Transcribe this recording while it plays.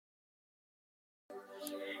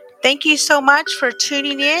Thank you so much for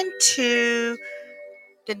tuning in to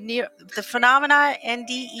the phenomena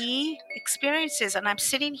NDE experiences. And I'm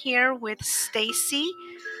sitting here with Stacey,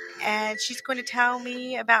 and she's going to tell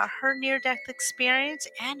me about her near-death experience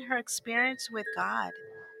and her experience with God.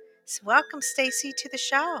 So welcome, Stacey, to the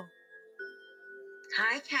show.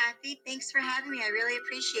 Hi, Kathy. Thanks for having me. I really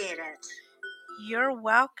appreciate it. You're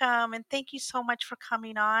welcome, and thank you so much for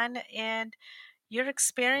coming on. And your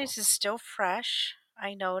experience is still fresh,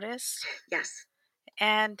 I noticed. Yes.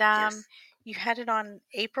 And Yes. you had it on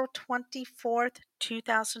April 24th,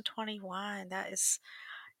 2021. That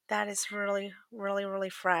is really, really, really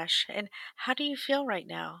fresh. And how do you feel right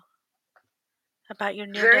now about your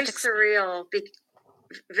Very near-death experience? surreal.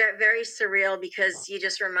 Very surreal because you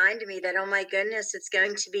just reminded me that, oh my goodness, it's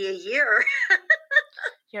going to be a year.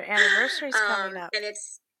 Your anniversary is coming up. And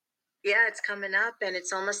it's coming up and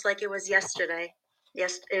it's almost like it was yesterday.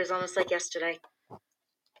 Yes, it was almost like yesterday.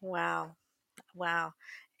 Wow. Wow.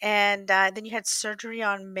 And then you had surgery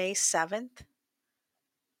on May 7th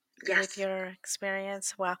with Yes. your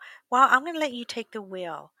experience. Wow. Well, I'm going to let you take the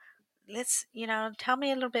wheel. Tell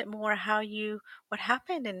me a little bit more what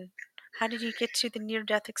happened and how did you get to the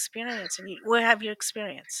near-death experience and what have you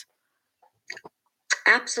experienced?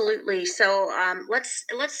 Absolutely. So let's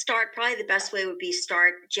start. Probably the best way would be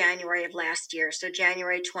start January of last year. So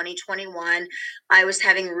January 2021, I was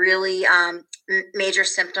having really major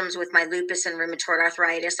symptoms with my lupus and rheumatoid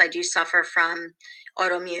arthritis. I do suffer from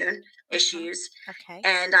autoimmune Uh-huh. issues, Okay.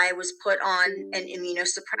 and I was put on an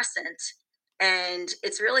immunosuppressant. And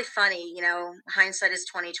it's really funny, hindsight is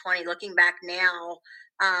 2020. Looking back now,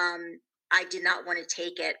 I did not want to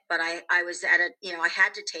take it, but I was at I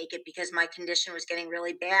had to take it because my condition was getting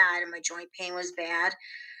really bad and my joint pain was bad.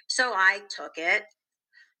 So I took it.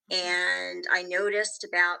 Mhm. And I noticed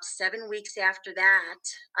about 7 weeks after that,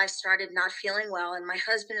 I started not feeling well. And my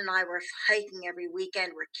husband and I were hiking every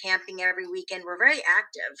weekend, we're camping every weekend, we're very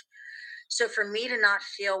active. So for me to not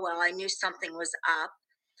feel well, I knew something was up.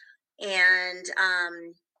 And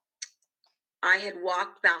I had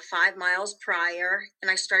walked about 5 miles prior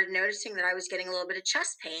and I started noticing that I was getting a little bit of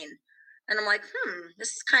chest pain. And I'm like,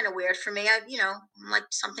 this is kind of weird for me. I'm like,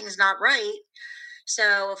 something's not right.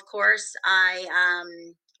 So, of course, I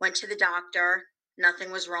went to the doctor.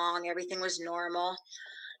 Nothing was wrong. Everything was normal.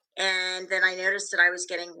 And then I noticed that I was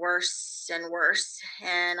getting worse and worse.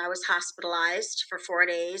 And I was hospitalized for 4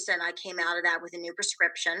 days. And I came out of that with a new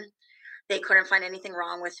prescription. They couldn't find anything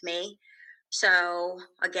wrong with me. So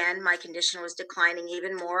again, my condition was declining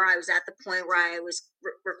even more. I was at the point where I was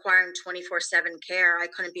requiring 24/7 care. I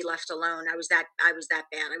couldn't be left alone. I was that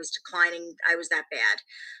bad. I was declining. I was that bad.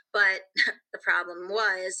 But the problem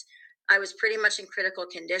was I was pretty much in critical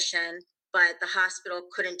condition, but the hospital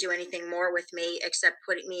couldn't do anything more with me except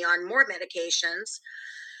putting me on more medications.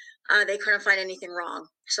 They couldn't find anything wrong.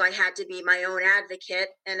 So I had to be my own advocate.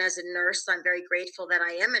 And as a nurse, I'm very grateful that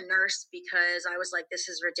I am a nurse because I was like, this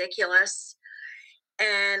is ridiculous.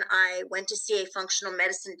 And I went to see a functional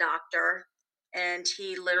medicine doctor, and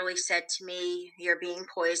he literally said to me, "You're being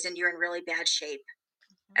poisoned. You're in really bad shape."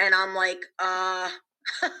 And I'm like,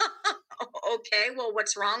 okay, well,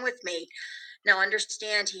 what's wrong with me? Now,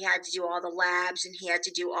 understand he had to do all the labs and he had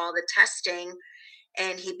to do all the testing.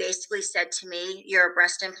 And he basically said to me, your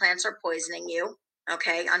breast implants are poisoning you.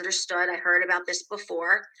 Okay, understood. I heard about this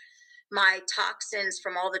before. My toxins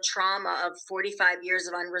from all the trauma of 45 years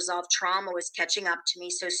of unresolved trauma was catching up to me.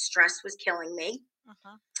 So stress was killing me.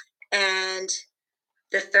 Uh-huh. And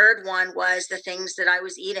the third one was the things that I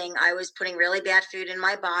was eating. I was putting really bad food in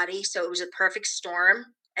my body. So it was a perfect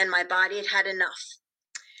storm, and my body had had enough.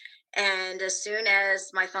 And as soon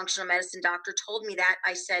as my functional medicine doctor told me that,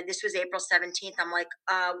 I said, this was April 17th. I'm like,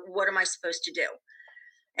 what am I supposed to do?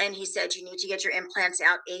 And he said, you need to get your implants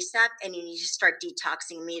out ASAP and you need to start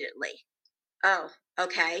detoxing immediately. Oh,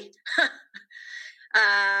 okay.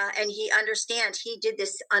 And he did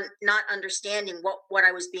this not understanding what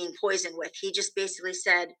I was being poisoned with. He just basically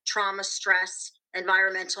said trauma, stress,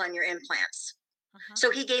 environmental, and your implants. Uh-huh.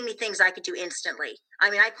 So he gave me things I could do instantly. I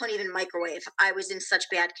mean, I couldn't even microwave. I was in such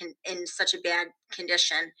a bad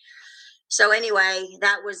condition. So anyway,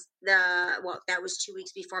 that was 2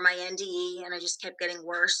 weeks before my NDE, and I just kept getting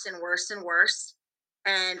worse and worse and worse.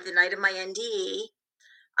 And the night of my NDE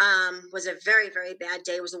was a very, very bad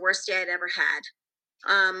day. It was the worst day I'd ever had.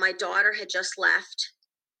 My daughter had just left,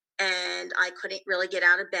 and I couldn't really get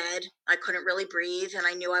out of bed. I couldn't really breathe, and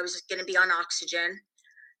I knew I was going to be on oxygen.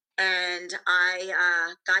 And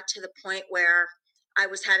I got to the point where I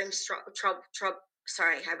was having trouble.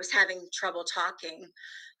 Sorry, I was having trouble talking.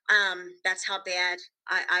 That's how bad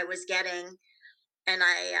I was getting. And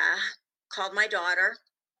I called my daughter,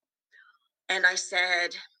 And I said,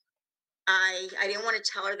 I didn't want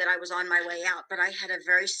to tell her that I was on my way out, but I had a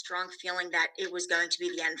very strong feeling that it was going to be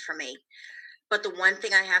the end for me. But the one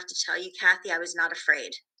thing I have to tell you, Kathy, I was not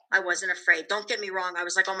afraid. I wasn't afraid. Don't get me wrong. I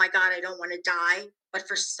was like, oh my God, I don't want to die. But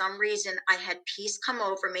for some reason, I had peace come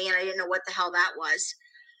over me and I didn't know what the hell that was.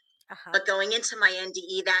 Uh-huh. But going into my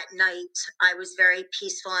NDE that night, I was very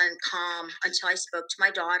peaceful and calm until I spoke to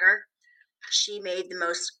my daughter. She made the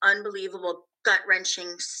most unbelievable, gut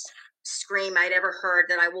wrenching scream I'd ever heard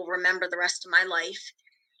that I will remember the rest of my life.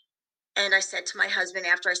 And I said to my husband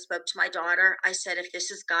after I spoke to my daughter, I said, if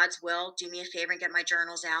this is God's will, do me a favor and get my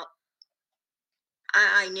journals out.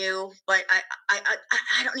 I knew, but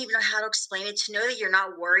I don't even know how to explain it. To know that you're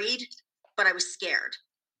not worried, but I was scared.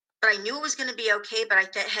 But I knew it was going to be okay. But I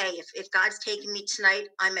thought, hey, if God's taking me tonight,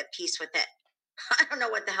 I'm at peace with it. I don't know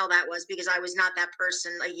what the hell that was because I was not that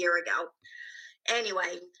person a year ago.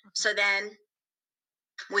 Anyway, so then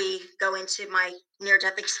we go into my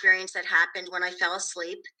near-death experience that happened when I fell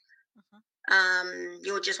asleep.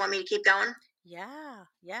 You would just want me to keep going? Yeah.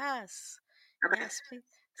 Yes. Okay. Yes, please.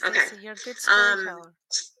 Okay. Stacey, you're a good Um, storyteller.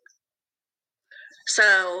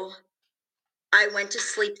 so I went to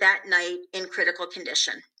sleep that night in critical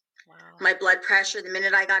condition. Wow. My blood pressure, the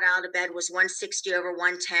minute I got out of bed, was 160 over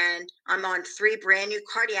 110. I'm on 3 brand new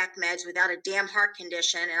cardiac meds without a damn heart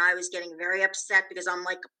condition. And I was getting very upset because I'm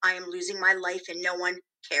like, I am losing my life and no one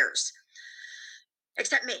cares.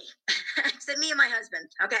 Except me. Except me and my husband.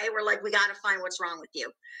 Okay. We're like, we got to find what's wrong with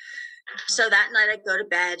you. So that night I go to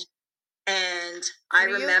bed and I Were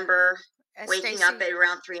you, remember waking up Stacey, at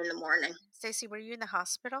around 3 in the morning. Stacey, were you in the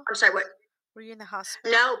hospital? I'm sorry, what? Were you in the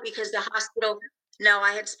hospital? No, because the hospital, no,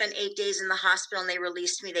 I had spent 8 days in the hospital and they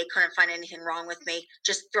released me. They couldn't find anything wrong with me,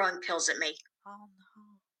 just throwing pills at me. Oh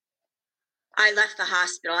no. I left the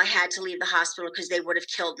hospital. I had to leave the hospital because they would have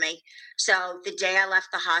killed me. So the day I left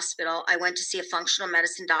the hospital, I went to see a functional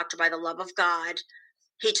medicine doctor by the love of God.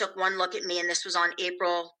 He took one look at me, and this was on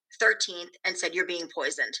April 13th, and said, "You're being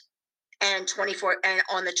poisoned." And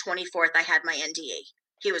on the 24th, I had my NDE.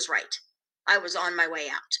 He was right. I was on my way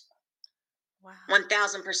out. Wow.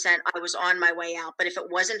 1000% I was on my way out. But if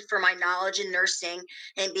it wasn't for my knowledge in nursing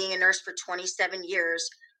and being a nurse for 27 years,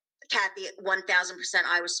 Kathy, 1000%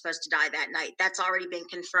 I was supposed to die that night. That's already been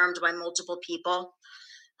confirmed by multiple people.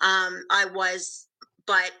 I was,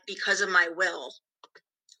 but because of my will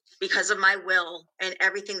and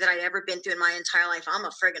everything that I'd ever been through in my entire life, I'm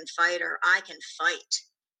a friggin' fighter. I can fight.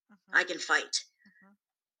 I can fight.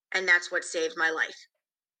 And that's what saved my life.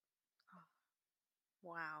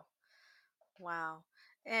 Wow. Wow.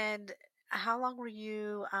 And how long were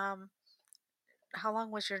you how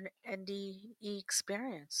long was your NDE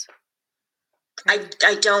experience?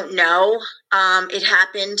 I don't know. It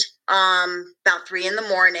happened about 3 in the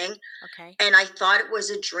morning. Okay. And I thought it was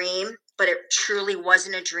a dream, but it truly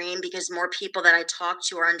wasn't a dream because more people that I talk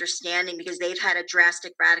to are understanding because they've had a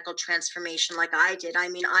drastic, radical transformation like I did. I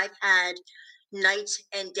mean, I've had night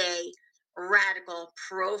and day, radical,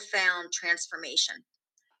 profound transformation.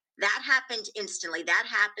 That happened instantly. That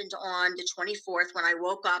happened on the 24th when I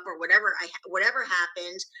woke up or whatever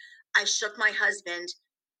happened. I shook my husband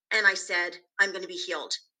and I said, I'm going to be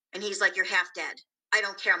healed. And he's like, you're half dead. I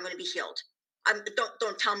don't care. I'm going to be healed.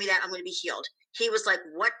 Don't tell me that. I'm going to be healed. He was like,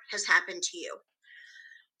 what has happened to you?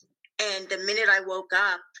 And the minute I woke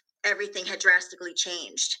up, everything had drastically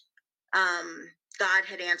changed. God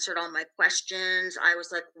had answered all my questions. I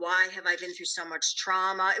was like, why have I been through so much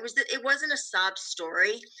trauma? It wasn't a sob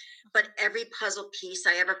story, but every puzzle piece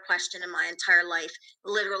I ever questioned in my entire life,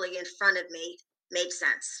 literally in front of me, made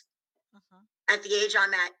sense. At the age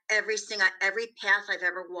I'm at, every path I've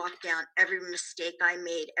ever walked down, every mistake I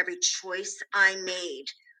made, every choice I made,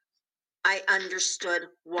 I understood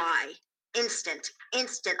why. Instant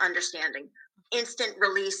understanding, instant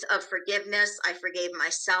release of forgiveness. I forgave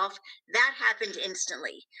myself. That happened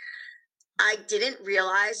instantly. I didn't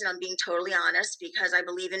realize, and I'm being totally honest because I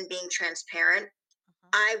believe in being transparent,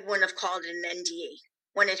 I wouldn't have called it an NDE.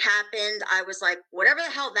 When it happened, I was like, whatever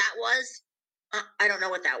the hell that was, I don't know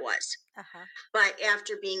what that was. But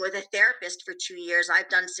after being with a therapist for 2 years, I've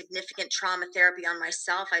done significant trauma therapy on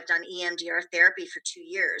myself. I've done EMDR therapy for 2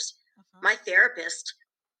 years. My therapist,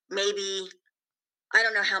 maybe, I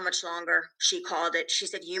don't know how much longer she called it. She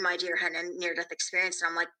said, you, my dear, had a near death experience. And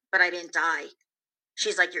I'm like, but I didn't die.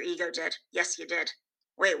 She's like, your ego did. Yes, you did.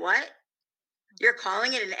 Wait, what? You're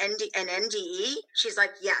calling it an NDE? She's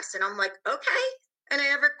like, yes. And I'm like, okay. And I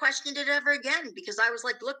never questioned it ever again because I was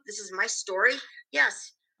like, look, this is my story.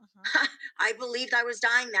 Yes. I believed I was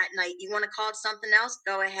dying that night. You want to call it something else?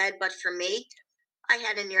 Go ahead. But for me, I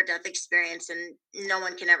had a near death experience, and no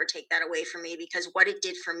one can ever take that away from me, because what it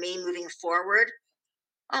did for me moving forward,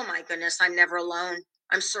 oh my goodness, I'm never alone.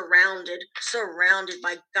 I'm surrounded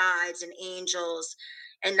by guides and angels.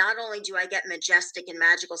 And not only do I get majestic and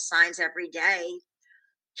magical signs every day,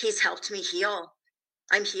 he's helped me heal.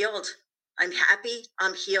 I'm healed. I'm happy.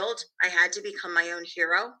 I'm healed. I had to become my own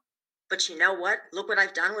hero. But you know what? Look what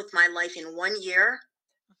I've done with my life in 1 year.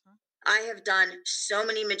 Mhm. I have done so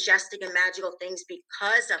many majestic and magical things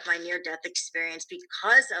because of my near death experience,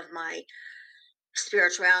 because of my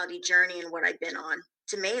spirituality journey and what I've been on.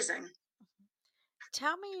 It's amazing. Mhm.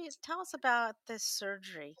 Tell us about this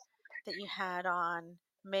surgery that you had on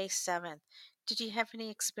May 7th. Did you have any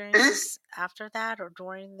Mhm. experiences after that or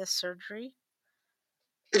during the surgery?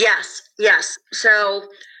 Yes, yes. Okay. So,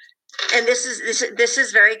 and this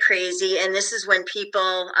is very crazy, and this is when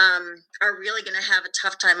people are really going to have a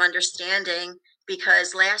tough time understanding,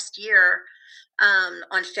 because last year,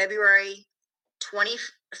 on February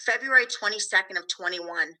 22nd of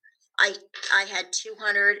 21, I I had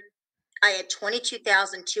 200 I had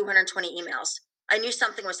 22,220 emails. I knew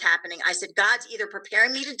something was happening. I said, God's either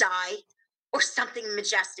preparing me to die or something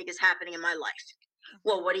majestic is happening in my life. Mhm.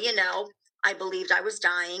 Well, what do you know? I believed I was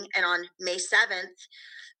dying. And on May 7th,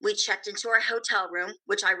 we checked into our hotel room,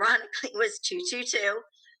 which ironically was 222,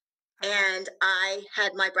 Uh-huh. and I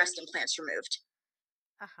had my breast implants removed.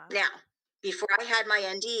 Uh-huh. Now, before I had my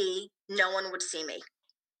NDE, no one would see me.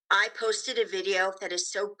 I posted a video that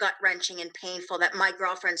is so gut wrenching and painful that my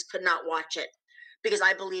girlfriends could not watch it, because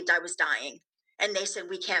I believed I was dying. And they said,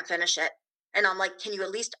 we can't finish it. And I'm like, can you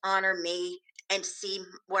at least honor me and see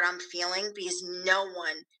what I'm feeling? Because no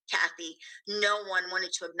one, Kathy, no one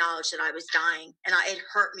wanted to acknowledge that I was dying. And it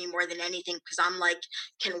hurt me more than anything, because I'm like,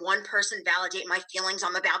 can one person validate my feelings?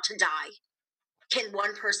 I'm about to die. Can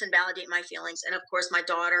one person validate my feelings? And of course, my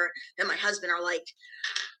daughter and my husband are like,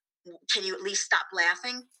 can you at least stop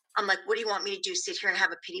laughing? I'm like, what do you want me to do? Sit here and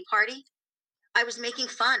have a pity party? I was making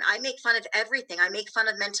fun. I make fun of everything. I make fun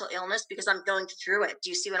of mental illness because I'm going through it. Do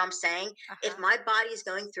you see what I'm saying? If Uh-huh. my body is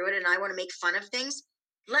going through it and I want to make fun of things,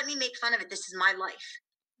 let me make fun of it. This is my life.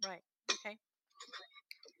 Right. Okay.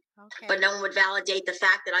 But Okay. no one would validate the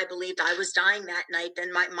fact that I believed I was dying that night.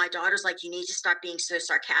 Then my daughter's like, you need to stop being so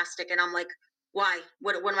sarcastic. And I'm like, why?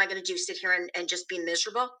 What am I going to do? Sit here and just be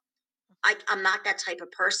miserable? Mhm. I'm not that type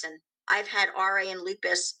of person. I've had RA and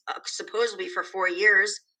lupus supposedly for 4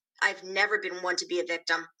 years. I've never been one to be a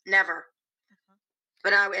victim. Never. Mhm.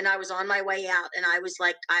 But I was on my way out, and I was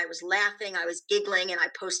like, I was laughing, I was giggling, and I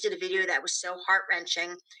posted a video that was so heart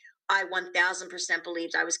wrenching. I 1000%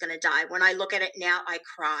 believed I was going to die. When I look at it now, I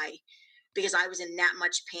cry, because I was in that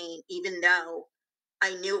much pain. Even though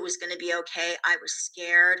I knew it was going to be okay, I was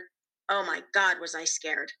scared. Oh my God, was I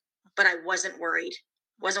scared? But I wasn't worried.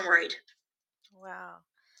 Wasn't Mhm. worried. Wow.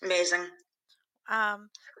 Amazing. Um,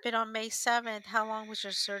 but on May 7th, how long was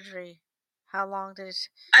your surgery? How long did it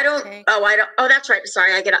I don't. take? Oh, I don't. Oh, that's right.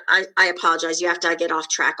 Sorry, I apologize. You have to. I get off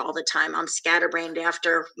track all the time. I'm scatterbrained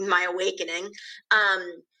after my awakening. Uh-huh.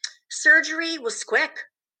 Um, Surgery was quick,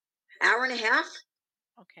 hour and a half.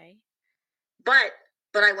 Okay. But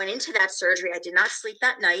I went into that surgery. I did not sleep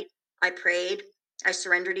that night. I prayed. I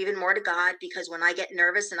surrendered even more to God, because when I get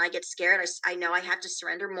nervous and I get scared, I know I have to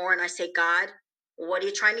surrender more. And I say, God, what are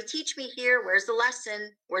you trying to teach me here? Where's the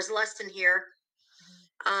lesson? Where's the lesson here?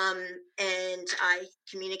 Mhm. Um, and I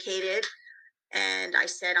communicated, and I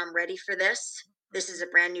said, I'm ready for this. This is Mhm.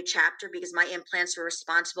 a brand new chapter, because my implants were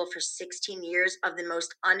responsible for 16 years of the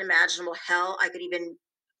most unimaginable hell I could even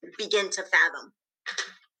begin to fathom.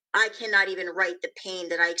 Mhm. I cannot even write the pain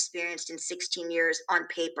that I experienced in 16 years on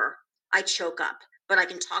paper. I choke up, but I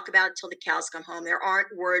can talk about it till the cows come home. There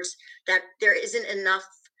aren't words, that there isn't enough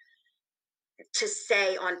to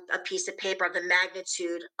say on a piece of paper of the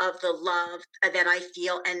magnitude of the love that I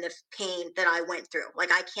feel and the pain that I went through.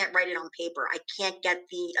 Like, I can't write it on paper. I can't get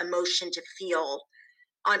the emotion to feel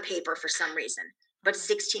on paper for some reason. But Mhm.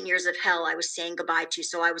 16 years of hell I was saying goodbye to.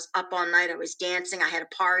 So I was up all night. I was dancing. I had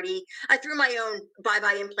a party. I threw my own bye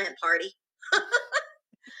bye implant party.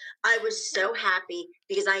 I was so happy,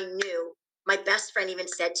 because I knew, my best friend even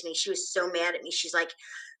said to me, she was so mad at me. She's like,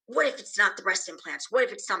 what if it's not the breast implants? What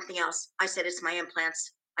if it's something else? I said, it's my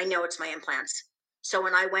implants. I know it's my implants. So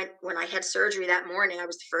when I had surgery that morning, I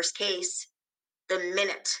was the first case. The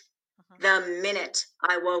minute, Mhm. the minute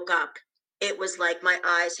I woke up, it was like my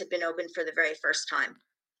eyes had been opened for the very first time.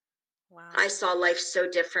 Wow. I saw life so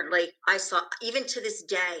differently. I saw, Mhm. even to this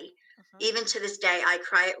day, I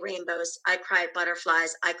cry at rainbows. I cry at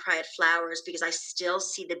butterflies. I cry at flowers, because I still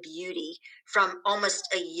see the beauty from almost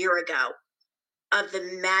a year ago. of the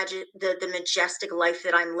magic, the majestic life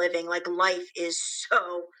that I'm living. Like, life is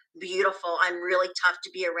so beautiful. I'm really tough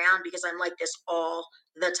to be around because I'm like this all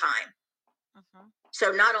the time. Mhm.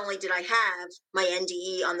 So not only did I have my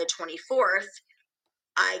NDE on the 24th,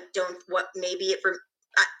 I don't what maybe it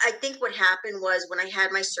I think what happened was when I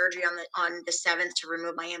had my surgery on the 7th to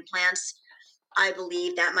remove my implants, I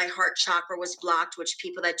believe that my heart chakra was blocked, which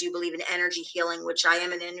people that do believe in energy healing, which I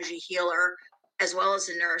am an energy healer as well as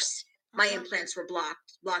a nurse, my Mhm. implants were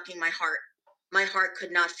blocking my heart. My heart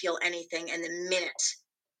could not feel anything. And the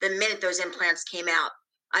minute those implants came out,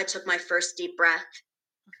 I took my first deep breath,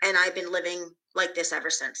 Mhm. and I've been living like this ever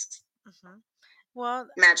since. Mhm. Well,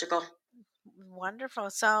 Magical. wonderful.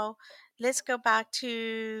 So let's go back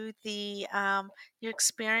to the your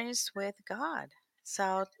experience with God.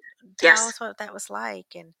 So tell Yes. us what that was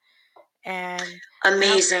like, and how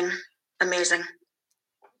Amazing. Amazing.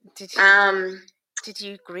 did he Um, did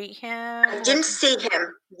you greet I him? didn't see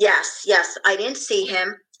him. Yes, yes, I didn't see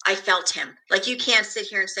him. I felt him. Like, you can't sit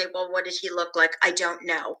here and say, well, what did he look like? I don't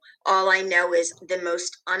know. All I know is the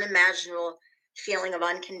most unimaginable feeling of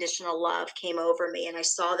unconditional love came over me, and I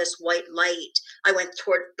saw this white light. I went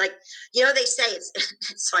toward, like, they say it's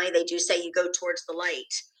it's funny, they do say you go towards the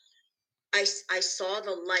light. I saw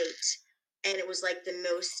the light, and it was like the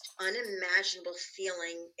most unimaginable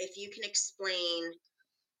feeling. If you can explain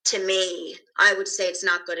to me, I would say it's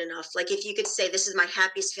not good enough. Like, if you could say, this is my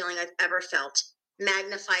happiest feeling I've ever felt,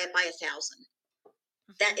 magnify it by 1,000.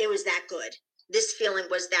 That Mhm. it was that good. This feeling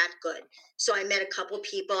was that good. So I met a couple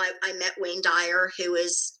people. I met Wayne Dyer,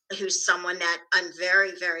 who's someone that I'm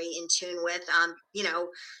very, very in tune with.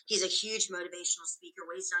 He's a huge motivational speaker.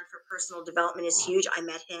 What he's done for personal development is huge. I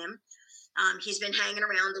met him. He's been hanging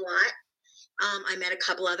around a lot. I met a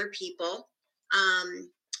couple other people.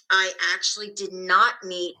 I actually did not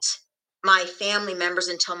meet my family members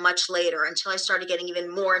until much later, until I started getting even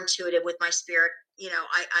more intuitive with my spirit.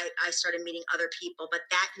 I started meeting other people. But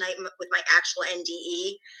that night with my actual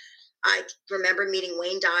NDE, I remember meeting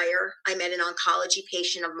Wayne Dyer. I met an oncology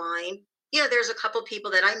patient of mine. There's a couple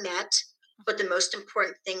people that I met, but the Mhm. most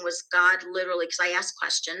important thing was God, literally, because I asked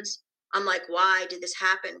questions. I'm like, why did this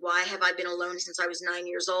happen? Why have I been alone since I was 9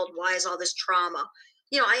 years old? Why is all this trauma?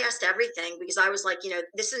 I asked everything because I was like,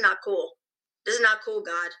 this is not cool. This is not cool,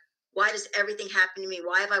 God. Why does everything happen to me?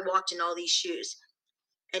 Why have I walked in all these shoes?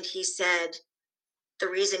 And he said, the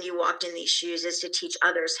reason you walked in these shoes is to teach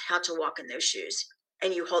others how to walk in those shoes.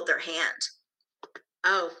 And you hold their hand.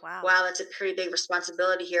 Oh, Wow. wow, that's a pretty big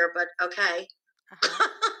responsibility here, but okay. Uh huh.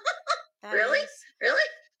 That Really? is. Really?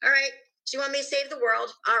 All right. So you want me to save the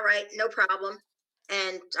world? All right, no problem.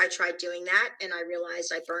 And I tried doing that, and I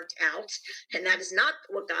realized I burnt out, and that Mhm. is not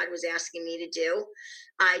what God was asking me to do.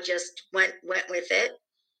 I just went with it.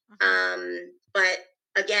 Mhm. But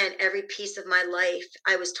again, every piece of my life,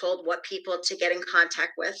 I was told what people to get in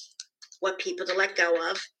contact with, what people to let go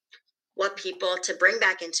of, what people to bring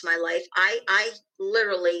back into my life. I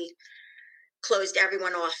literally closed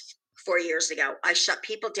everyone off 4 years ago. I shut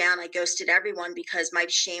people down. I ghosted everyone because my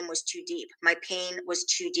shame was too deep. My pain was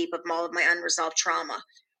too deep of all of my unresolved trauma.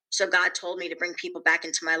 So God told me to bring people back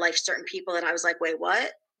into my life, certain people that I was like, wait,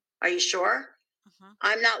 what? Are you sure? Mhm.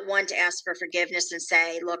 I'm not one to ask for forgiveness and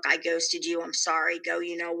say, look, I ghosted you. I'm sorry. Go,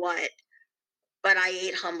 you know what? But I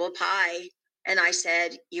ate humble pie, and I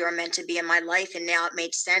said, you're meant to be in my life. And now it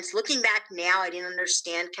made sense. Looking back now, I didn't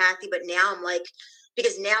understand, Kathy, but now I'm like,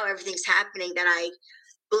 because now everything's happening that I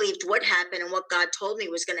believed would happen and what God told me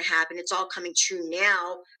was going to happen. It's all coming true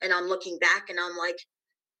now. And I'm looking back and I'm like,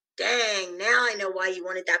 dang, now I know why you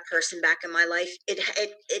wanted that person back in my life.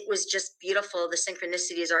 It was just beautiful. The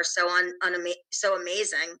synchronicities are so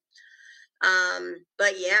amazing.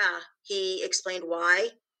 But yeah, he explained why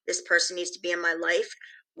this person needs to be in my life.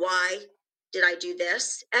 Why did I do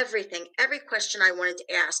this? Everything, every question I wanted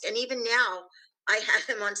to ask. And even now, I have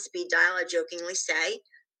him on speed dial. I jokingly say,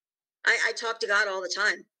 I talk to God all the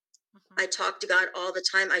time. Mhm. I talk to God all the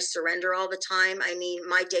time. I surrender all the time. I mean,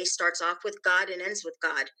 my day starts off with God and ends with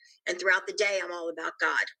God. And throughout the day, I'm all about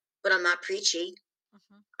God. But I'm not preachy.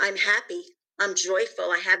 Mhm. I'm happy. I'm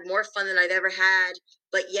joyful. I have more fun than I've ever had.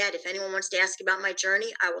 But yet, if anyone wants to ask about my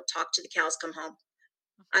journey, I will talk to the cows come home.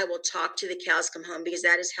 I Mhm. will talk to the cows come home because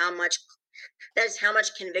that is how much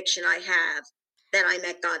conviction I have that I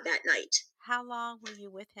met God that night. How long were you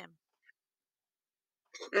with him?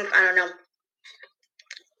 I don't know.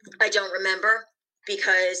 Mm. I don't remember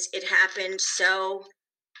because it happened so,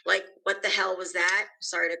 like, what the hell was that?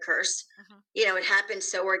 Sorry to curse. Mhm. It happened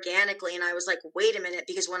so organically. And I was like, wait a minute.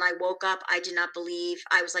 Because when I woke up, I did not believe,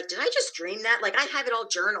 I was like, did I just dream that? Like, I have it all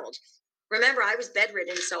journaled. remember, I was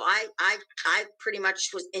bedridden, so I pretty much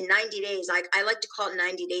was in 90 days. I like to call it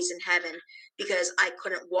 90 days in heaven, because I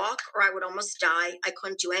couldn't walk or I would almost die. I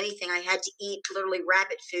couldn't do anything. I had to eat literally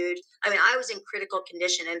rabbit food. I mean, I was in critical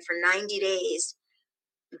condition, and for 90 days,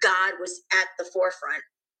 God was at the forefront.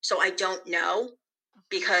 So I don't know,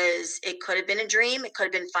 because it could have been a dream. It could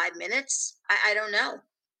have been 5 minutes. I don't know.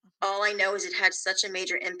 All I know is it had such a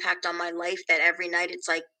major impact on my life that every night it's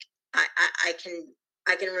like I can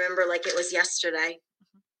remember like it was yesterday.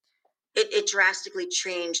 It drastically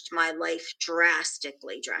changed my life,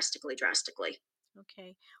 drastically, drastically, drastically.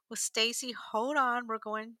 Okay. Well, Stacy, hold on. We're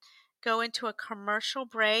going go into a commercial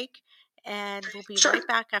break, and we'll be Sure. right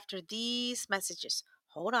back after these messages.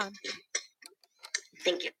 Hold on.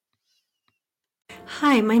 Thank you.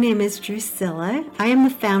 Hi, my name is Drusilla. I am the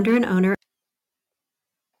founder and owner.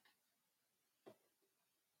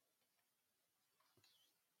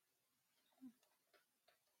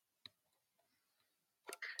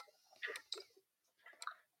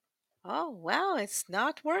 Oh, well, it's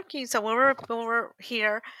not working. So we're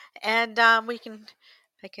here, and I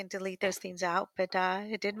can delete those things out, but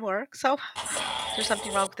it didn't work. So there's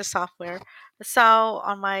something wrong with the software. So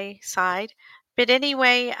on my side, but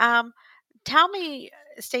anyway, tell me,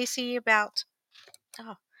 Stacy, about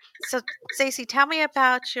oh, so Stacy, tell me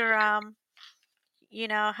about your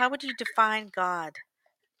how would you define God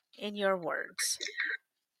in your words?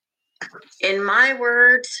 In my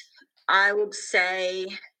words, I would say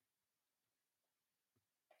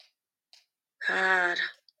God,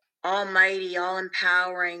 Almighty, all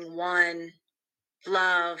empowering, one,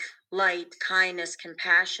 love, light, kindness,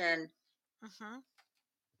 compassion, Mm-hmm.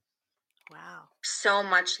 Wow. so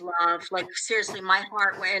much love. Like seriously, my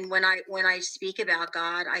heart, when I speak about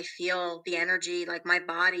God, I feel the energy, like my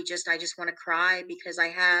body just, I just want to cry, because I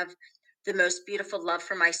have the most beautiful love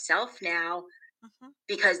for myself now, Mm-hmm.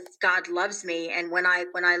 because God loves me. And when I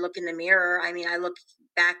look in the mirror, I mean, I look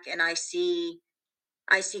back and I see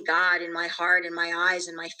God in my heart, in my eyes,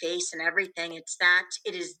 in my face, and everything.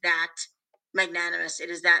 It is that magnanimous. It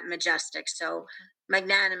is that majestic. So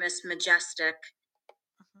magnanimous, majestic.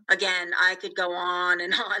 Mm-hmm. Again, I could go on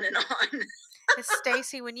and on and on.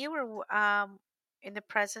 Stacy, when you were in the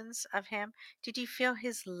presence of him, did you feel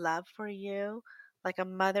his love for you, like a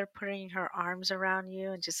mother putting her arms around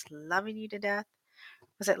you and just loving you to death?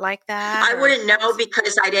 Was it like that, I or wouldn't what know, was?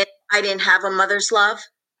 because I didn't have a mother's love,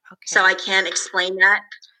 so I Okay. can't explain that.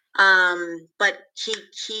 But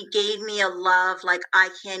he gave me a love like I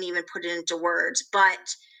can't even put it into words.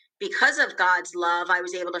 But because of God's love, I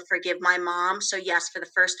was able to forgive my mom. So yes, for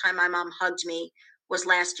the first time my mom hugged me was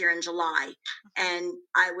last year in July, Mm-hmm. and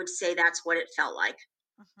I would say that's what it felt like.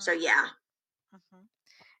 So Mm-hmm. yeah, Mm-hmm.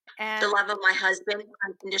 the And love of my husband,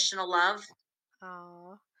 unconditional love,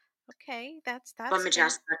 oh, okay, but that's good.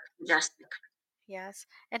 majestic, majestic. Yes.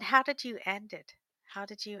 And how did you end it? How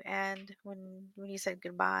did you end when you said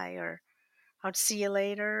goodbye, or I'll see you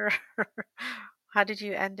later? How did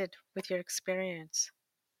you end it with your experience?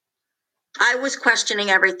 I was questioning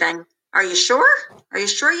everything. Are you sure? Are you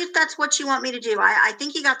sure that's what you want me to do? I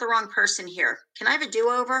think you got the wrong person here. Can I have a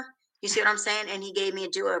do-over? You see what I'm saying? And he gave me a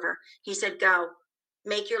do-over. He said, go,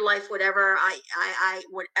 make your life whatever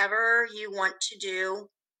whatever you want to do,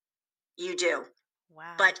 you do,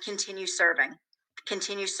 Wow. but continue serving.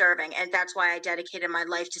 And that's why I dedicated my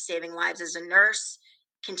life to saving lives as a nurse.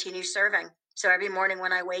 Continue serving. So every morning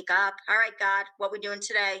when I wake up, all right, God, what we doing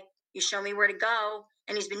today? You show me where to go.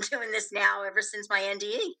 And he's been doing this now ever since my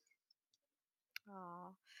NDE. Oh,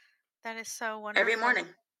 that is so Every wonderful. morning.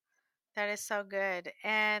 That is so good.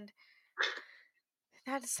 And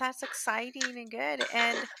that's exciting and good.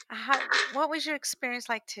 And what was your experience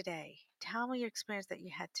like today? Tell me your experience that you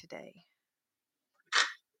had today.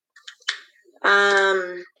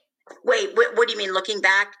 Um, Wait, what do you mean? Looking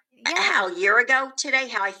back, Yeah. how a year ago today,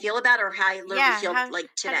 how I feel about it, or how I literally Yeah, feel like how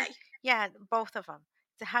today? did yeah, both of them.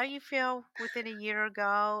 So how you feel within a year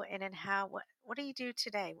ago, and then what do you do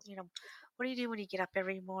today? What do you do when you get up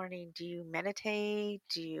every morning? Do you meditate?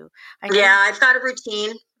 I know Yeah, you. I've got a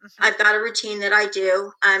routine. Mhm. I've got a routine that I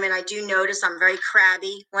do. And I do notice I'm very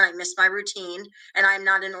crabby when I miss my routine. And I'm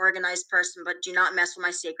not an organized person, but do not mess with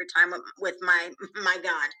my sacred time with my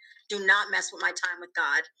God. Do not mess with my time with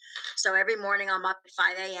God. So every morning I'm up at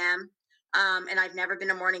 5 a.m. And I've never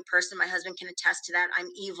been a morning person. My husband can attest to that. I'm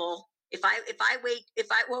evil. If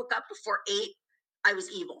I woke up before 8, I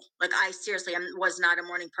was evil. Like I seriously was not a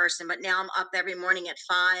morning person. But now I'm up every morning at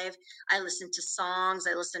 5. I listen to songs,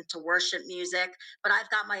 I listen to worship music, but I've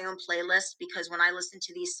got my own playlist, because when I listen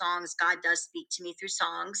to these songs, God does speak to me through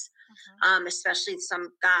songs, Mhm. especially some,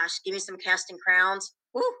 gosh, give me some Casting Crowns.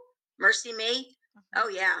 Woo, Mercy Me. Oh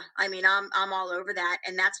yeah. I mean, I'm all over that,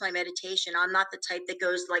 and that's my meditation. I'm not the type that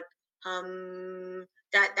goes like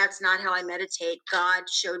that's not how I meditate. God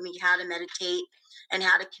showed me how to meditate and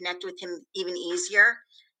how to connect with him even easier.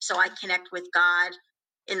 So I connect with God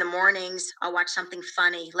in the mornings. I'll watch something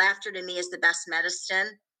funny. Laughter to me is the best medicine.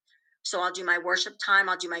 So I'll do my worship time,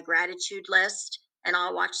 I'll do my gratitude list, and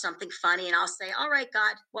I'll watch something funny and I'll say, "All right,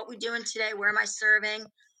 God, what we doing today? Where am I serving?"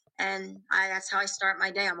 And that's how I start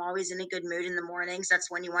my day. I'm always in a good mood in the mornings.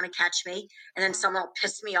 That's when you want to catch me. And then someone will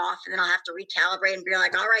piss me off, and then I'll have to recalibrate and be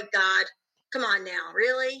like, "All right, God, come on now,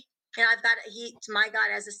 really?" And my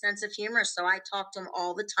God has a sense of humor, so I talk to him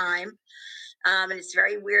all the time. And it's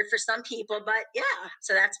very weird for some people, but yeah.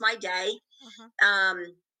 So that's my day. um,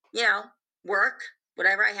 you know, work,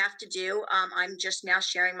 whatever I have to do. I'm just now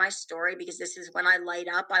sharing my story because this is when I light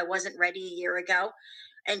up. I wasn't ready a year ago.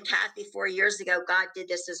 And Kathy, 4 years ago, God did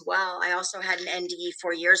this as well. I also had an NDE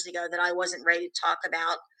 4 years ago that I wasn't ready to talk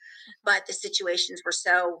about, but the situations were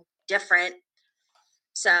so different.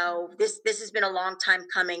 So this has been a long time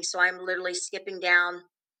coming. So I'm literally skipping down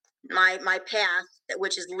my path,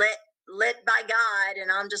 which is lit by God,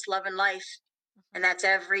 and I'm just loving life. And that's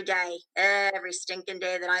every stinking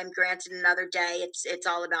day that I'm granted another day. It's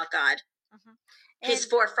all about God. He's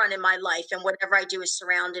forefront in my life, and whatever I do is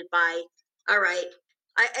surrounded by. All right,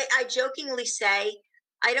 I jokingly say,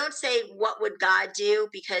 I don't say what would God do,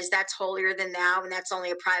 because that's holier than thou, and that's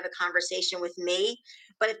only a private conversation with me.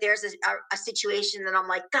 But if there's a situation that I'm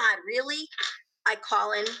like, God, really? I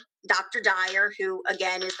call in Dr. Dyer, who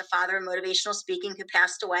again is the father of motivational speaking, who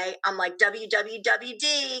passed away. I'm like,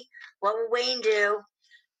 WWWD, what will Wayne do?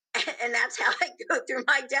 And that's how I go through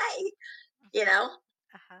my day, you know?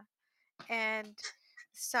 Uh-huh. And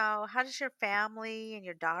so, how does your family and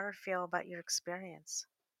your daughter feel about your experience?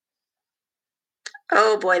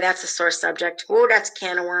 Oh boy, that's a sore subject. Oh, that's a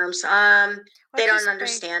can of worms. Well, They don't just base,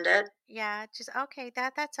 understand it. yeah, just okay.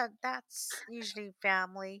 That's usually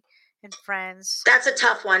family and friends. That's a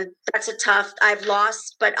tough one. I've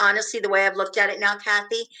lost, but honestly, the way I've looked at it now,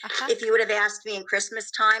 Kathy, Uh-huh. if you would have asked me in Christmas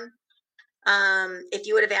time, if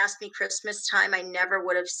you would have asked me Christmas time, I never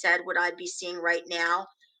would have said what I'd be seeing right now.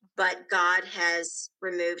 But God has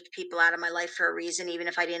removed people out of my life for a reason, even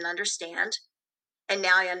if I didn't understand. And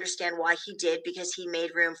now I understand why he did, because he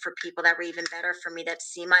made room for people that were even better for me, that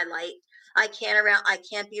see my light. I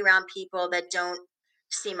can't be around people that don't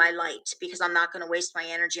see my light, because I'm not going to waste my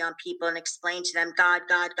energy on people and explain to them God,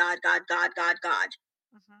 God, God, God, God, God, God.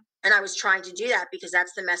 Mm-hmm. And I was trying to do that because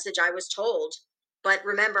that's the message I was told. But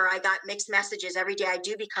remember, I got mixed messages every day. I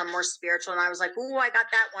do become more spiritual, and I was like, "Ooh, I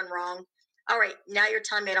got that one wrong." All right, now you're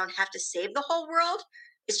telling me I don't have to save the whole world?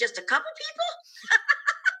 It's just a couple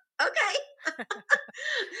people? Okay.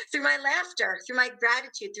 Through my laughter, through my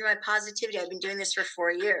gratitude, through my positivity. I've been doing this for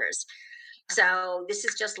 4 years. Uh-huh. So this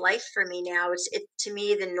is just life for me now. To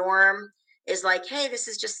me, the norm is like, hey, this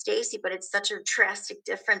is just Stacey, but it's such a drastic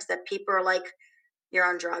difference that people are like, "You're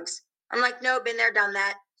on drugs." I'm like, "No, been there, done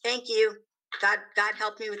that. Thank you. God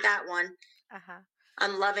helped me with that one." Uh-huh.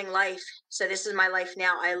 I'm loving life. So this is my life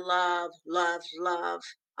now. I love, love, love.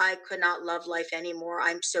 I could not love life anymore.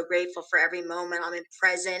 I'm so grateful for every moment. I'm in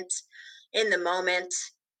present, in the moment.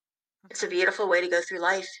 It's a Mm-hmm. beautiful way to go through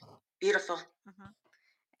life. Beautiful. Mm-hmm.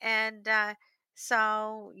 And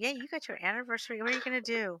so, yeah, you got your anniversary. What are you going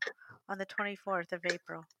to do on the 24th of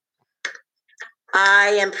April?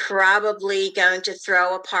 I am probably going to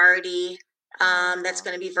throw a party that's Oh.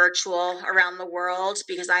 going to be virtual around the world,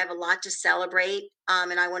 because I have a lot to celebrate.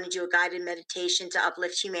 And I want to do a guided meditation to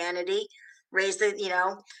uplift humanity, raise the,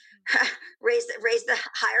 raise the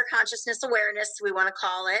higher consciousness awareness, we want to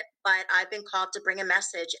call it. But I've been called to bring a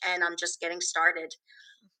message, and I'm just getting started.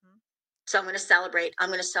 Mm-hmm. So I'm going to celebrate. I'm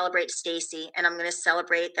going to celebrate Stacey, and I'm going to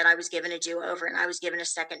celebrate that I was given a do-over and I was given a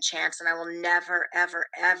second chance, and I will never, ever,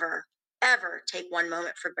 ever, ever take one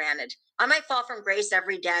moment for granted. I might fall from grace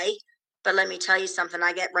every day, but let me tell you something.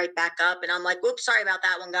 I get right back up, and I'm like, "Oops, sorry about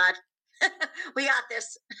that one, God. We got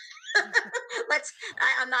this."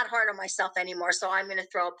 I'm not hard on myself anymore. So I'm going to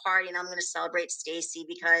throw a party, and I'm going to celebrate Stacey,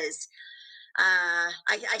 because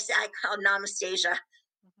I call Namastasia.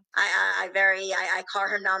 I call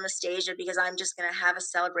her Namastasia, because I'm just going to have a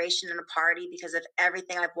celebration and a party because of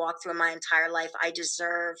everything I've walked through in my entire life. I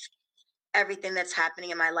deserve everything that's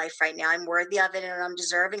happening in my life right now. I'm worthy of it, and I'm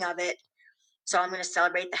deserving of it. So I'm going to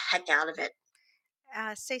celebrate the heck out of it.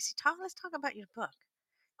 Stacey, let's talk about your book.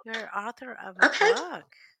 You're author of a Okay. book.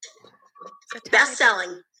 So tell me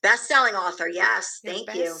about Best-selling author. Yes. your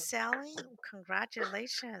Thank you. best-selling.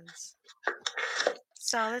 Congratulations.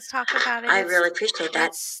 So let's talk about it. I really appreciate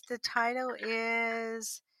that. The title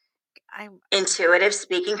is I'm Intuitive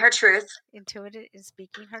Speaking Her Truth. Intuitive in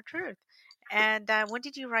Speaking Her Truth. And when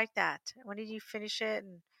did you write that? When did you finish it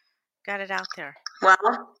and got it out there? Well,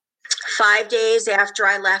 5 days after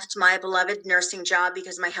I left my beloved nursing job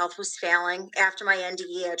because my health was failing, after my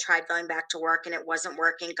NDE, I tried going back to work and it wasn't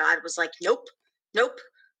working. God was like, nope, nope,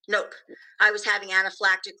 nope. I was having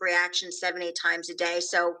anaphylactic reactions 7, 8 times a day.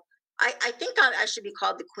 So I think I should be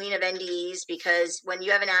called the queen of NDEs, because when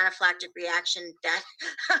you have an anaphylactic reaction, that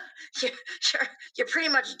you're, you're pretty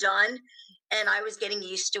much done. And I was getting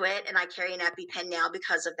used to it, and I carry an EpiPen now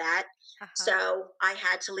because of that. So I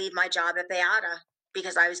had to leave my job at Beata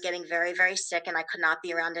because I was getting very, very sick and I could not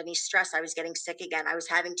be around any stress. I was getting sick again. I was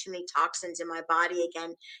having too many toxins in my body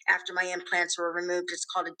again after my implants were removed. It's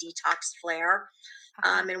called a detox flare.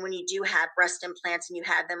 And when you do have breast implants and you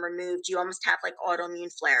have them removed, you almost have like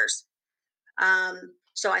autoimmune flares.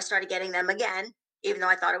 So I started getting them again, even though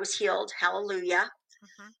I thought it was healed. Hallelujah.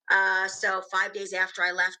 So 5 days after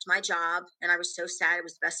I left my job, and I was so sad, it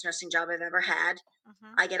was the best nursing job I've ever had,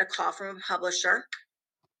 I get a call from a publisher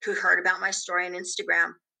who heard about my story on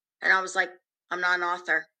Instagram. And I was like, I'm not an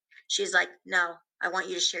author. She's like, no, I want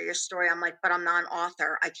you to share your story. I'm like, but I'm not an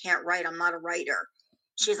author. I can't write. I'm not a writer.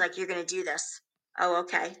 She's like, you're going to do this. Oh,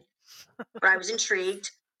 okay. But I was intrigued.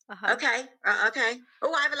 Okay. Okay.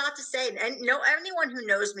 Oh, I have a lot to say. And anyone who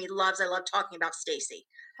knows me I love talking about Stacey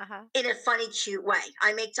in a funny, cute way.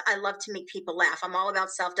 I love to make people laugh. I'm all about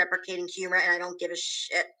self-deprecating humor, and I don't give a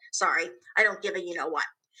shit. Sorry. I don't give a you know what.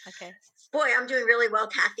 Okay. Boy, I'm doing really well,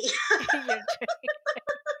 Kathy. You're doing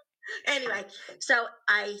Anyway, so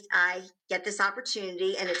I get this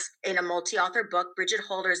opportunity, and it's in a multi-author book. Bridget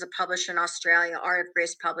Holder is a publisher in Australia, Art of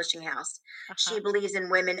Grace Publishing House. She believes in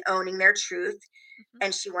women owning their truth,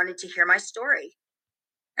 and she wanted to hear my story.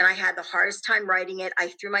 And I had the hardest time writing it. I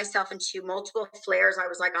threw myself into multiple flares. I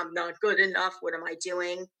was like, I'm not good enough. What am I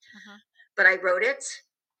doing? But I wrote it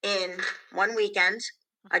in one weekend.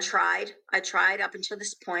 I tried up until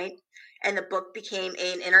this point, and the book became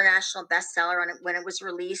an international bestseller when it was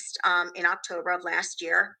released in October of last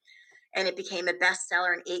year. And it became a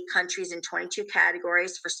bestseller in 8 countries in 22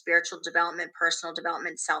 categories for spiritual development, personal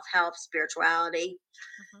development, self-help, spirituality.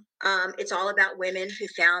 It's all about women who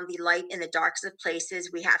found the light in the darkest of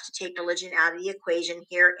places. We have to take religion out of the equation.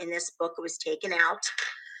 Here in this book, it was taken out.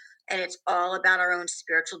 And it's all about our own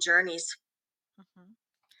spiritual journeys.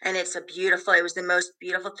 And it was the most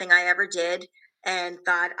beautiful thing I ever did. And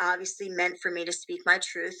God obviously meant for me to speak my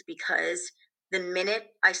truth, because the minute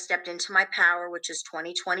I stepped into my power, which is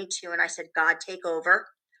 2022, and I said, God, take over,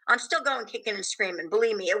 I'm still going kicking and screaming.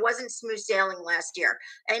 Believe me, it wasn't smooth sailing last year.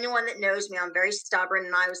 Anyone that knows me, I'm very stubborn.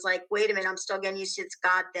 And I was like, wait a minute, I'm still getting used to this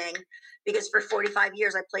God thing, because for 45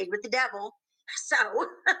 years I played with the devil. So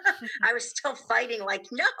I was still fighting like,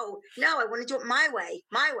 no, I want to do it my way.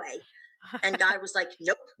 And God was like,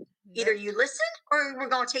 nope, either you listen or we're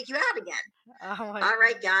going to take you out again. All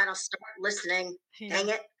right, God, I'll start listening. Dang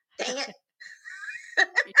it.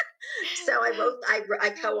 So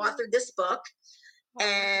I co-authored this book,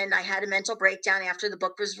 and I had a mental breakdown after the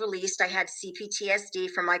book was released. I had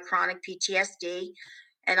CPTSD from my chronic PTSD.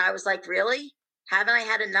 And I was like, really? Haven't I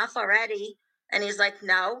had enough already? And he's like,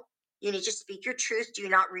 no, you need to speak your truth. Do you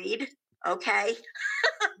not read? Okay.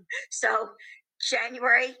 So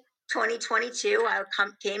January 2022, I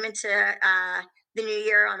came into the new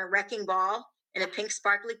year on a wrecking ball in a pink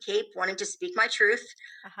sparkly cape, wanting to speak my truth.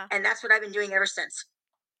 And that's what I've been doing ever since.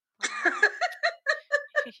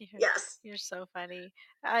 Yes. You're so funny.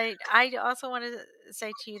 I also want to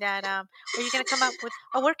say to you that are you going to come up with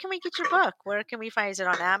where can we get your book? Where can we find? Is it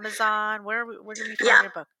on Amazon? Where do we find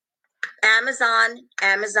your book? Amazon.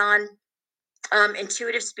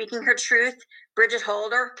 Intuitive Speaking Her Truth. Bridget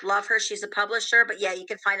Holder, love her. She's a publisher, but yeah, you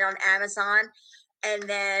can find it on Amazon. And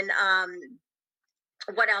then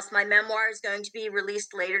what else? My memoir is going to be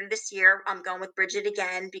released later this year. I'm going with Bridget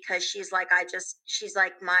again because she's like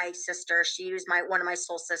my sister. She was one of my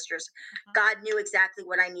soul sisters. God knew exactly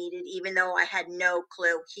what I needed, even though I had no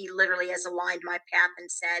clue. He literally has aligned my path and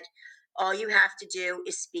said, all you have to do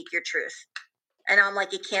is speak your truth. And I'm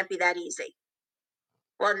like, it can't be that easy.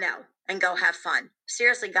 Well, no, and go have fun.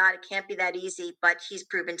 Seriously, God, it can't be that easy, but he's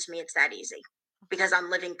proven to me it's that easy, because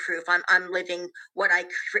I'm living proof. I'm living what I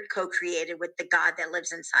co-created with the God that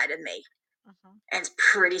lives inside of me. And it's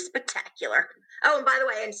pretty spectacular. Oh, and by the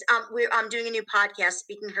way, I'm doing a new podcast,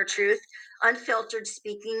 Speaking Her Truth, unfiltered,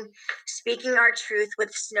 speaking our truth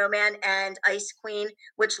with Snowman and Ice Queen,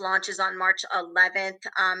 which launches on March 11th.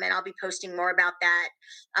 And I'll be posting more about that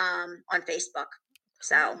on Facebook.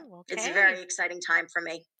 So It's a very exciting time for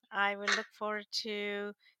me. I would look forward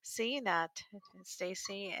to seeing that,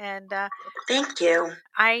 Stacey. And thank you.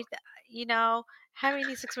 having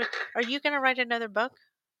these experiences. Are you going to write another book?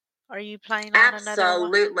 Are you planning on another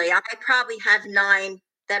one? Absolutely. I probably have 9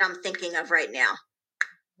 that I'm thinking of right now.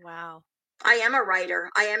 Wow. I am a writer.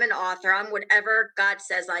 I am an author. I'm whatever God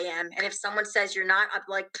says I am. And if someone says you're not, I'm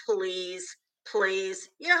like, please, please.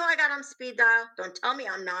 You know how I got on speed dial? Don't tell me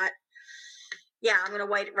I'm not. Yeah, I'm going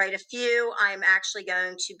to write a few. I'm actually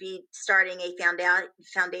going to be starting a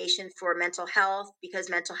foundation for mental health, because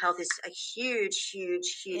mental health is a huge,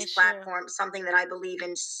 huge, huge Issue. platform, something that I believe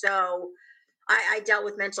in. So I dealt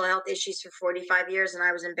with mental health issues for 45 years, and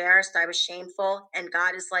I was embarrassed. I was shameful. And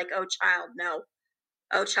God is like, oh, child, no.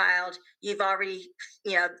 Oh, child, you've already,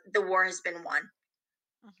 the war has been won.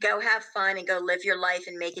 Mhm. Go have fun and go live your life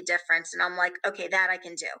and make a difference. And I'm like, okay, that I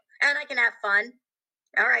can do. And I can have fun.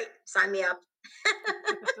 All right, sign me up.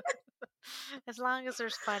 As long as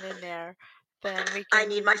there's fun in there, then we I can.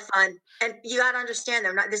 need my fun. And you got to understand,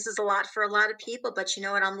 this is a lot for a lot of people, but you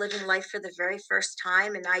know what? I'm living life for the very first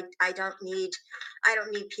time. And I don't need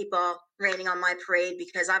people raining on my parade,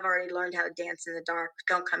 because I've already learned how to dance in the dark.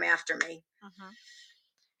 Don't come after me. Mhm.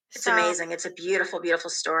 It's So, amazing. It's a beautiful, beautiful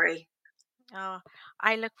story. oh,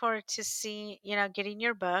 I look forward to seeing, getting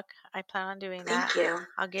your book. I plan on doing that. Thank you.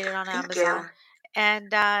 I'll get it on Thank Amazon. you.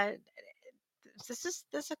 And this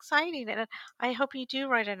is exciting, and I hope you do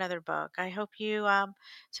write another book. I hope you,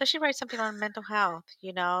 especially write something on mental health.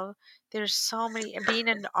 There's so many, and being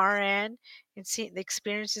an RN and seeing the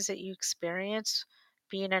experiences that you experience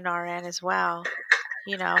being an RN as well.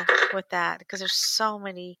 With that, because there's so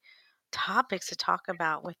many topics to talk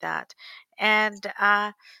about with that, and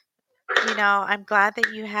I'm glad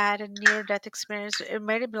that you had a near death experience. It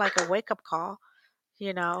might have been like a wake up call.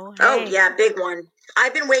 Oh, Hey. yeah, big one.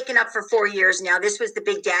 I've been waking up for 4 years now. This was the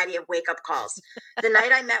big daddy of wake up calls. The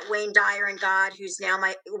night I met Wayne Dyer and God,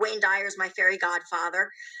 Wayne Dyer is my fairy godfather.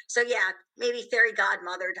 So, yeah, maybe fairy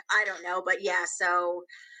godmothered. I don't know. But yeah, so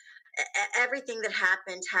everything that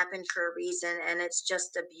happened for a reason. And it's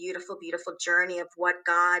just a beautiful, beautiful journey of what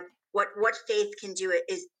faith can do,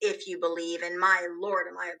 is if you believe. And my Lord,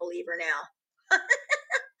 am I a believer now?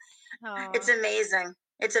 It's Oh. amazing.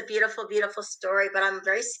 It's a beautiful, beautiful story, but I'm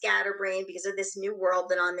very scatterbrained because of this new world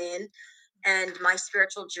that I'm in. And my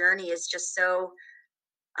spiritual journey is just so,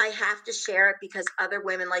 I have to share it, because other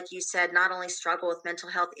women, like you said, not only struggle with mental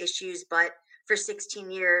health issues, but for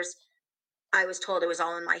 16 years, I was told it was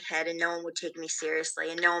all in my head and no one would take me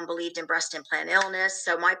seriously, and no one believed in breast implant illness.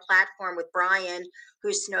 So my platform with Brian,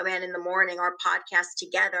 who's Snowman in the Morning, our podcast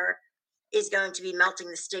together, is going to be melting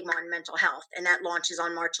the stigma on mental health. And that launches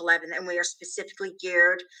on March 11th. And we are specifically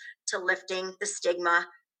geared to lifting the stigma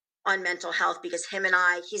on mental health, because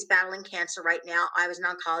he's battling cancer right now. I was an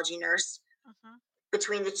oncology nurse. Mhm.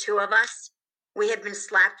 Between the two of us, we have been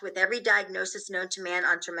slapped with every diagnosis known to man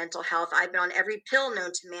under mental health. I've been on every pill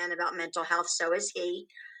known to man about mental health. So is he.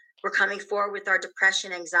 We're coming forward with our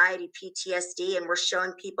depression, anxiety, PTSD, and we're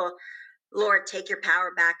showing people, Lord, take your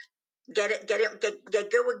power back. Get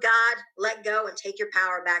good with God, let go, and take your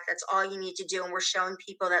power back. That's all you need to do. And we're showing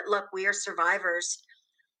people that, look, we are survivors.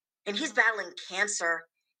 And he's Mhm. battling cancer.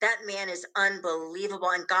 That man is unbelievable.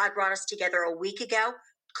 And God brought us together a week ago,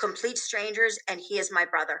 complete strangers, and he is my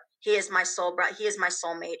brother. He is my soul brother. He is my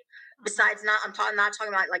soulmate. Mhm. Besides, not talking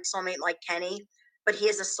about like soulmate like Kenny, but he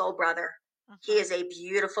is a soul brother. He Mhm. is a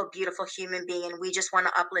beautiful, beautiful human being, and we just want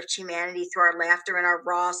to uplift humanity through our laughter and our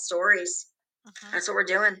raw stories. Mhm. That's what we're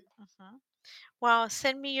doing. Mhm. Well,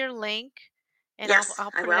 send me your link, and I'll Yes,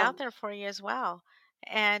 I'll I put it will. out there for you as well.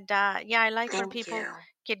 And yeah, I like when Thank people you.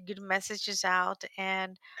 get good messages out.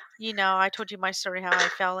 And I told you my story how I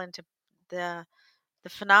fell into the the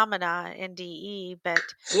phenomena NDE, but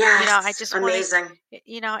I Yes, just wanted, amazing.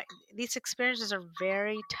 you know, these experiences are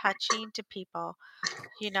very touching to people.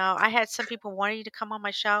 I had some people wanting to come on my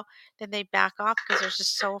show, then they back off because they're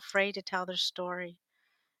just so afraid to tell their story,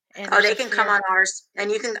 and Oh, there's they a can come fear. on ours,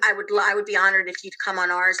 and you can. I would be honored if you'd come on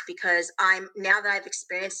ours, because I'm, now that I've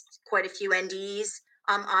experienced quite a few NDEs.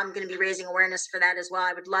 I'm going to be raising awareness for that as well.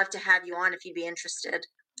 I would love to have you on if you'd be interested.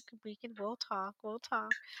 We'll talk. We'll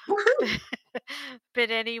talk. Woohoo!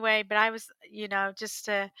 But anyway, but I was, just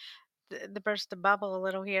to the burst the bubble a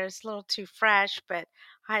little here. It's a little too fresh, but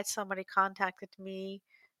I had somebody contacted me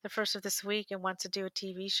the first of this week and wants to do a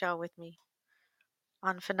TV show with me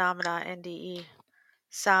on Phenomena NDE. Uh,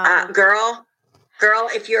 So, girl, girl,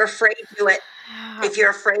 if you're afraid, do it. If you're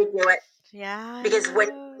afraid, do it. yeah, I Because when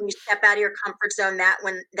know. you step out of your comfort zone,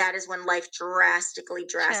 that is when life drastically,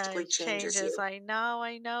 drastically changes Changes. you. I know,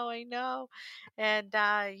 I know, I know. And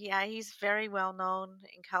yeah, he's very well known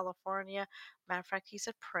in California. Matter of fact, he's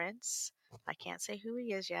a prince. I can't say who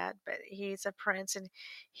he is yet, but he's a prince. And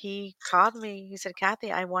he called me. He said, Kathy,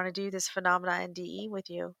 I want to do this Phenomena NDE with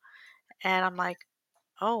you. And I'm like,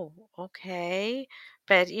 oh, okay.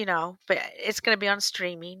 But, but it's going to be on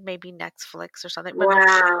streaming, maybe Netflix or something, but no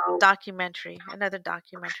Wow. documentary, another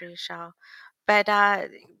documentary show. But,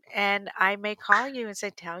 and I may call you and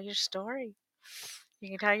say, tell your story.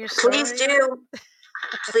 You can tell your Please story. do.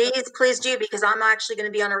 Please do, because I'm actually going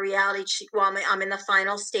to be on a well, I'm in the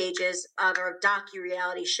final stages of a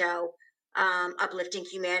docu-reality show, uplifting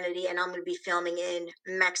humanity, and I'm going to be filming in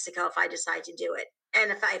Mexico if I decide to do it,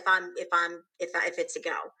 and if it's a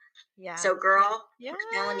go. Yeah. So, girl, Yeah. I'm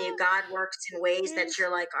telling you, God works in ways that Yes.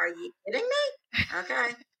 you're like, are you kidding me?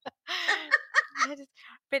 Okay.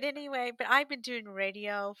 But anyway, I've been doing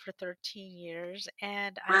radio for 13 years,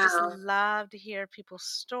 and I just Wow. love to hear people's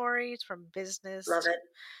stories from business Love it.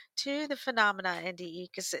 to the Phenomena NDE,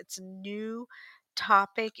 because it's a new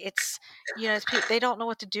topic. It's, it's they don't know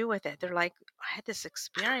what to do with it. They're like, I had this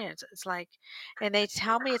experience. It's like, and they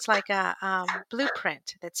tell me it's like a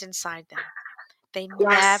blueprint that's inside them. They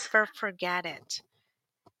Yes. never forget it.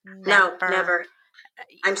 No, Never. never.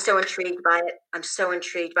 I'm so intrigued by it. I'm so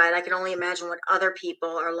intrigued by it. I can only imagine what other people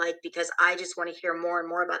are like, because I just want to hear more and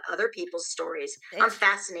more about other people's stories. I'm It's It's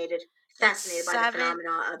fascinated by the seven.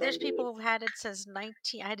 phenomena of There's NDE. people who've had it since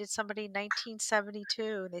 19. I did somebody in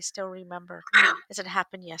 1972, and they still remember. Wow. As it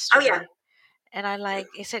happened Oh yeah. yesterday. And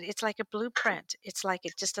he said, it's like a blueprint. It's like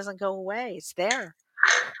it just doesn't go away. It's there.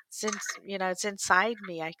 Since, it's inside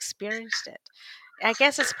me. I experienced it. I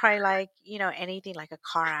guess it's probably like, anything like a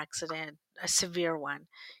car accident, a severe one,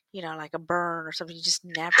 like a burn or something. You just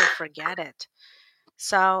never forget it.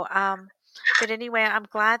 So, but anyway, I'm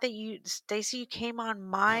glad that Stacey, you came on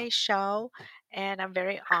my show, and I'm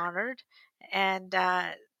very honored, and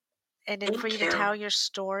then for you Thank to you. tell your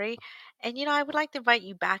story, and I would like to invite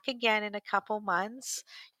you back again in a couple months,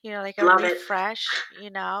 like a Love it. refresh,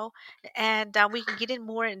 and we can get in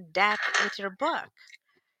more in depth with your book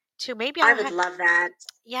too. Maybe I I'll would have, love that.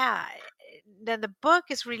 yeah. Then the book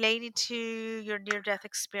is related to your near-death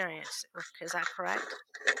experience. Is that correct?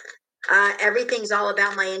 Everything's all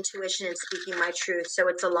about my intuition and speaking my truth. So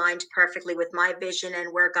it's aligned perfectly with my vision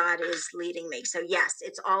and where God is leading me. So, yes,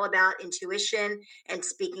 it's all about intuition and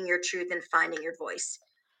speaking your truth and finding your voice.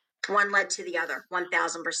 One led to the other,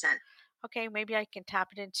 1000%. Okay, maybe I can tap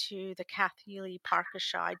it into the Kathy Lee Parker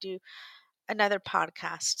show. I do another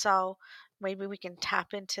podcast, so maybe we can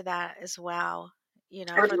tap into that as well.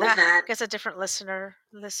 I would For love that, that. because a different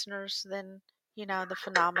listeners than the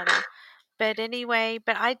phenomena. But anyway,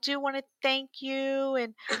 I do want to thank you,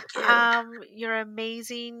 and Thank you. you're an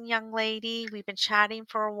amazing young lady. We've been chatting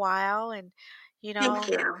for a while, and you Thank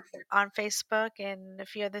know you. on Facebook and a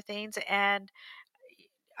few other things, and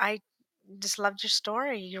I just loved your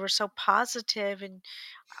story. You were so positive, and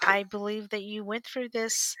I believe that you went through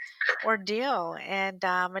this ordeal,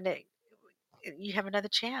 you have another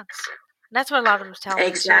chance. And that's what a lot of them tell me too.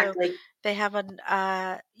 Exactly. They have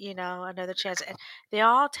another chance. And they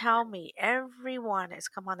all tell me, everyone has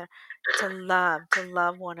come on there to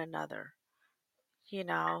love one another.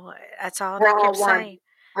 That's all We're they kept all one. saying.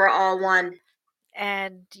 We're all one.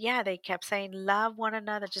 And yeah, they kept saying, love one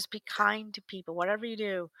another. Just be kind to people. Whatever you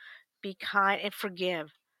do, be kind and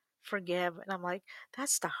forgive. Forgive. And I'm like,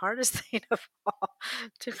 that's the hardest thing of all,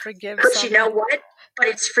 to forgive But you know someone. what? But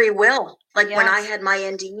it's free will. Like when I Yes. had my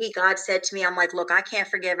NDE, God said to me, I'm like, look, I can't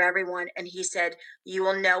forgive everyone. And He said, you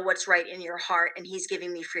will know what's right in your heart. And He's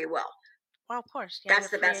giving me free will. Well, of course. Yeah, you're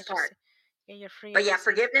That's the free best as you part. see. Yeah, you're free But as you yeah, see.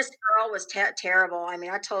 forgiveness, girl, was terrible. I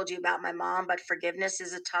mean, I told you about my mom, but forgiveness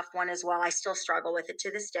is a tough one as well. I still struggle with it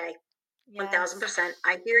to this day. Yes. 1000%.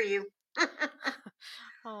 I hear you.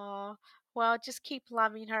 Oh, well, just keep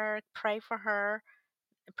loving her. Pray for her.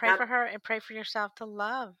 Pray Yep. for her and pray for yourself to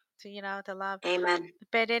love, to love. Amen.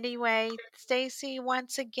 But anyway, Stacy,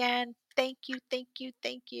 once again, thank you, thank you,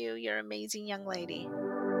 thank you. You're an amazing young lady.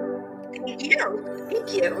 Thank you.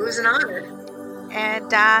 Thank you. It was an honor.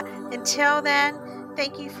 And until then,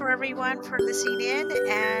 thank you for everyone for listening in.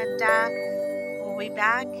 And we'll be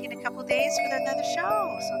back in a couple days with another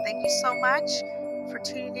show. So thank you so much for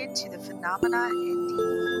tuning in to the Phenomena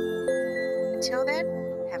NDE. Until then,